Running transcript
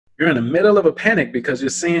you're in the middle of a panic because you're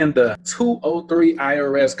seeing the 203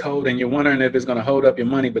 IRS code and you're wondering if it's going to hold up your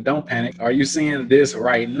money, but don't panic. Are you seeing this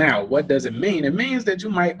right now? What does it mean? It means that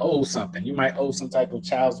you might owe something. You might owe some type of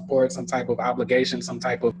child support, some type of obligation, some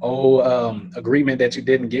type of agreement that you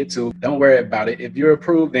didn't get to. Don't worry about it. If you're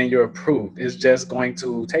approved, then you're approved. It's just going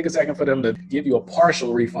to take a second for them to give you a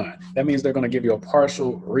partial refund. That means they're going to give you a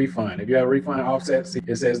partial refund. If you have refund offsets,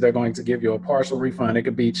 it says they're going to give you a partial refund. It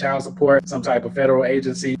could be child support, some type of federal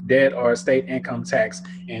agency, debt, or state income tax.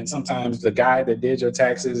 And sometimes the guy that did your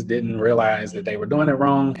taxes didn't realize that they were doing it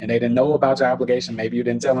wrong and they didn't know about your obligation. Maybe you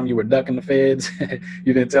didn't tell them you were ducking the feds.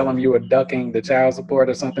 You didn't tell them you were ducking the child support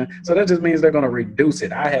or something. So that just means they're going to reduce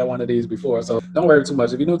it. I had one of these before, so don't worry too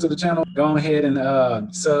much. If you're new to the channel, go ahead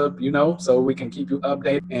and sub, so we can keep you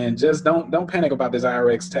updated, and just don't panic about this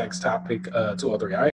IRS tax topic 203. All right.